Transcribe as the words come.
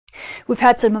We've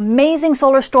had some amazing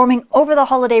solar storming over the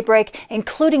holiday break,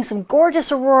 including some gorgeous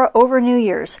aurora over New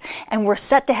Year's, and we're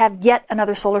set to have yet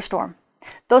another solar storm.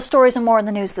 Those stories and more in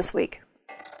the news this week.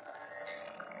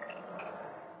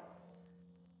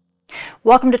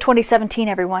 Welcome to 2017,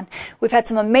 everyone. We've had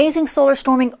some amazing solar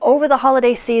storming over the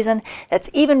holiday season that's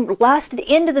even lasted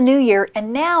into the new year,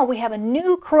 and now we have a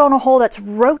new coronal hole that's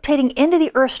rotating into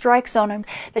the Earth strike zone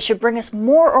that should bring us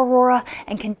more aurora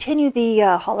and continue the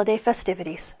holiday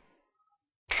festivities.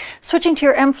 Switching to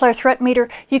your M-flare threat meter,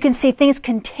 you can see things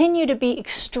continue to be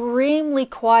extremely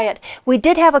quiet. We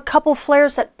did have a couple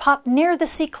flares that popped near the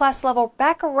C-class level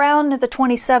back around the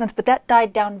 27th, but that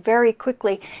died down very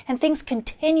quickly, and things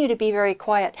continue to be very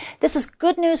quiet. This is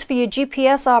good news for you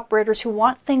GPS operators who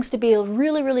want things to be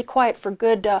really, really quiet for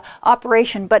good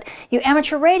operation, but you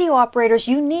amateur radio operators,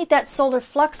 you need that solar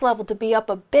flux level to be up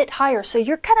a bit higher, so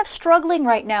you're kind of struggling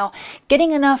right now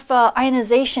getting enough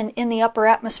ionization in the upper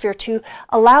atmosphere to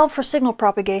allow for signal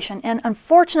propagation, and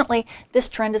unfortunately this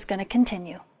trend is going to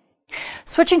continue.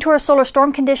 Switching to our solar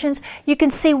storm conditions, you can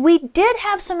see we did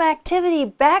have some activity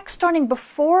back starting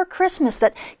before Christmas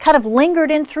that kind of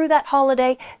lingered in through that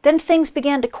holiday, then things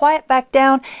began to quiet back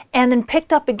down and then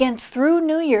picked up again through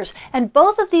New Year's, and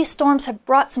both of these storms have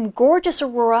brought some gorgeous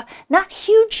aurora, not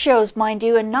huge shows mind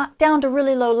you, and not down to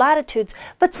really low latitudes,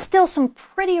 but still some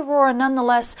pretty aurora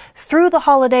nonetheless through the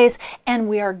holidays, and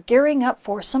we are gearing up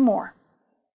for some more.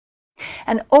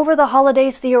 And over the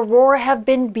holidays, the aurora have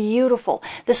been beautiful.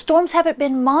 The storms haven't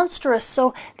been monstrous,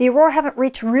 so the aurora haven't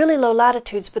reached really low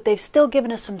latitudes, but they've still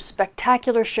given us some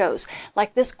spectacular shows,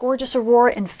 like this gorgeous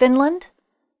aurora in Finland,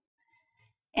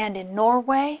 and in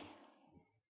Norway,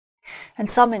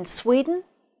 and some in Sweden.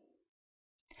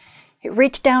 It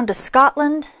reached down to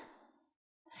Scotland.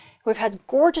 We've had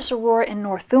gorgeous aurora in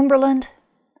Northumberland,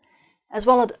 as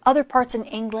well as other parts in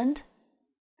England.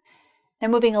 Now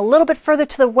moving a little bit further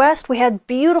to the west, we had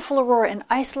beautiful aurora in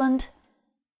Iceland.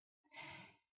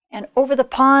 And over the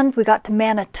pond, we got to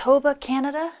Manitoba,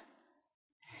 Canada,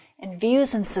 and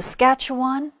views in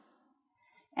Saskatchewan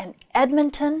and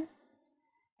Edmonton,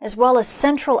 as well as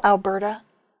central Alberta.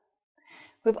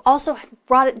 We've also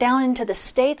brought it down into the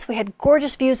States. We had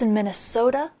gorgeous views in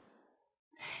Minnesota,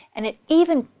 and it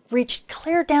even reached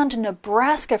clear down to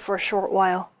Nebraska for a short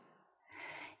while.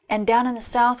 And down in the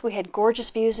south, we had gorgeous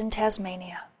views in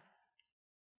Tasmania.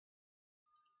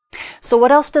 So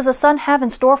what else does the sun have in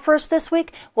store for us this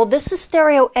week? Well, this is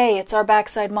stereo A. It's our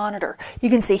backside monitor. You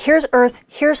can see here's Earth,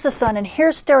 here's the sun, and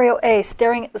here's stereo A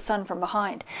staring at the sun from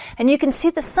behind. And you can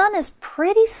see the sun is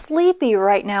pretty sleepy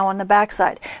right now on the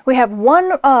backside. We have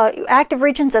one active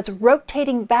region that's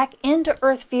rotating back into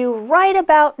Earth view right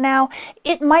about now.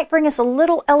 It might bring us a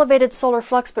little elevated solar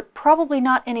flux, but probably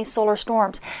not any solar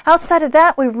storms. Outside of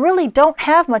that, we really don't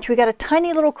have much. We got a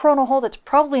tiny little coronal hole that's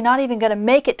probably not even going to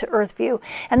make it to Earth view.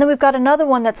 And then we've got another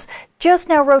one that's just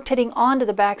now rotating onto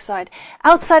the backside.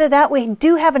 Outside of that, we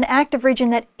do have an active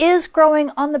region that is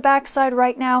growing on the backside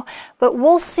right now, but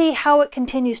we'll see how it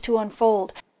continues to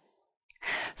unfold.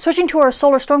 Switching to our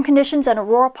solar storm conditions and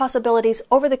aurora possibilities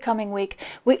over the coming week,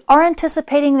 we are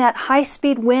anticipating that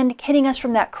high-speed wind hitting us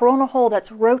from that coronal hole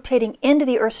that's rotating into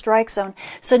the Earth strike zone.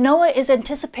 So NOAA is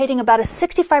anticipating about a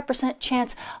 65%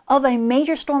 chance of a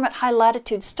major storm at high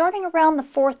latitudes starting around the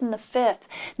 4th and the 5th.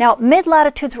 Now,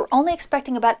 mid-latitudes, we're only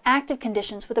expecting about active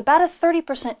conditions with about a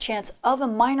 30% chance of a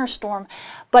minor storm,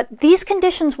 but these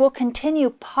conditions will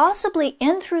continue possibly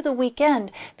in through the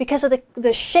weekend because of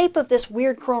the shape of this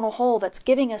weird coronal hole that's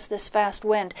giving us this fast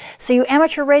wind. So you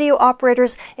amateur radio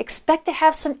operators, expect to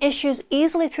have some issues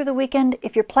easily through the weekend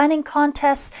if you're planning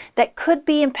contests that could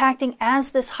be impacting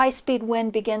as this high-speed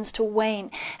wind begins to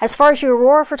wane. As far as your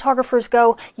aurora photographers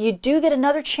go, you do get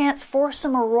another chance for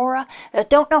some aurora.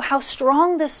 Don't know how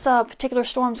strong this particular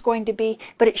storm is going to be,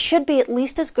 but it should be at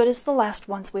least as good as the last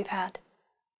ones we've had.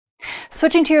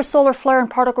 Switching to your solar flare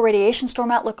and particle radiation storm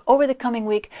outlook over the coming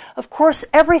week, of course,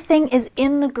 everything is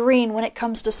in the green when it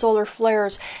comes to solar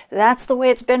flares. That's the way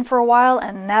it's been for a while,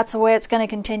 and that's the way it's going to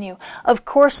continue. Of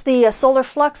course, the solar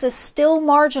flux is still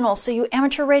marginal, so you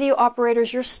amateur radio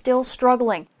operators, you're still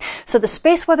struggling. So the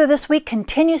space weather this week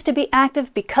continues to be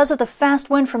active because of the fast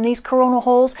wind from these coronal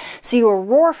holes. So you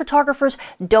aurora photographers,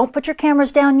 don't put your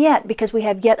cameras down yet because we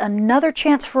have yet another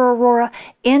chance for aurora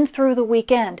in through the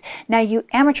weekend. Now, you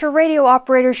amateur radio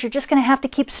operators, you're just going to have to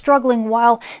keep struggling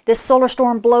while this solar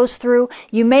storm blows through.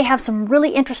 You may have some really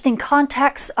interesting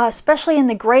contacts, especially in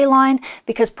the gray line,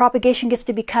 because propagation gets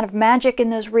to be kind of magic in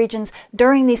those regions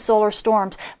during these solar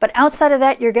storms. But outside of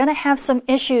that, you're going to have some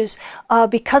issues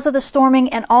because of the storming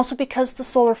and also because the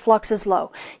solar flux is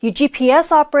low. You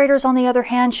GPS operators, on the other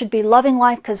hand, should be loving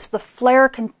life because the flare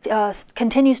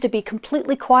continues to be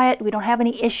completely quiet. We don't have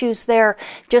any issues there.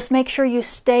 Just make sure you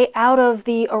stay out of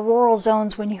the auroral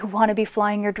zones when you want to be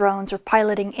flying your drones or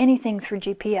piloting anything through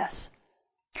GPS.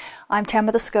 I'm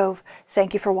Tamitha Scove.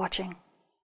 Thank you for watching.